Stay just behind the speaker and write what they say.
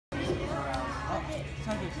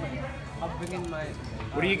I'll bring in my...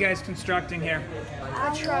 What are you guys constructing here?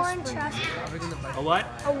 A Warren truss. A what?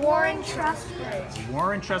 A Warren truss bridge.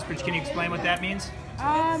 Warren Truss Bridge. Can you explain what that means?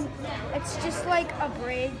 It's just like a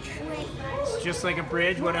bridge. It's just like a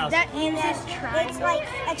bridge. What else? That ends as triangle. It's like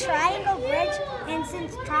a triangle bridge, and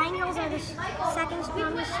since triangles are the second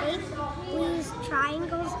strongest shape, we use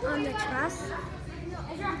triangles on the truss.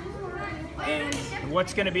 And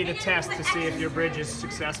What's going to be the test to see if your bridge is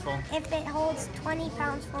successful? if it holds 20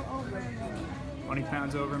 pounds for over a minute. 20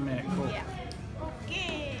 pounds over a minute. Cool.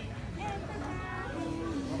 Okay.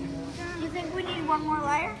 You think we need one more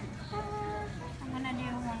layer? I'm gonna do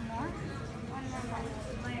one more. One more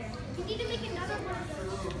layer. You need to make another one.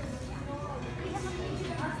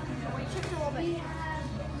 Wait, shift a little bit.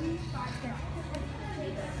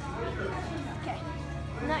 Okay.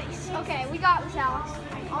 Nice. Okay, we got this, Alex.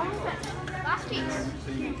 Almost finished. Last piece.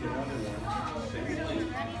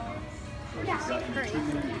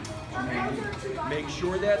 Make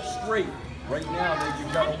sure that's straight. Right now, that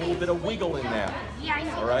you've got a little bit of wiggle in that. Yeah, I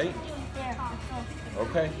know. All right?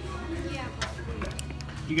 Okay.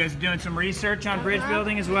 You guys are doing some research on bridge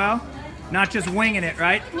building as well? Not just winging it,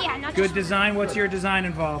 right? Yeah, not Good just. design. What's your design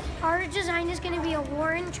involved? Our design is going to be a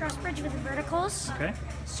Warren truss bridge with verticals, Okay.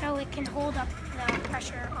 so it can hold up the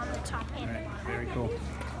pressure on the top All and the right. bottom. Very cool.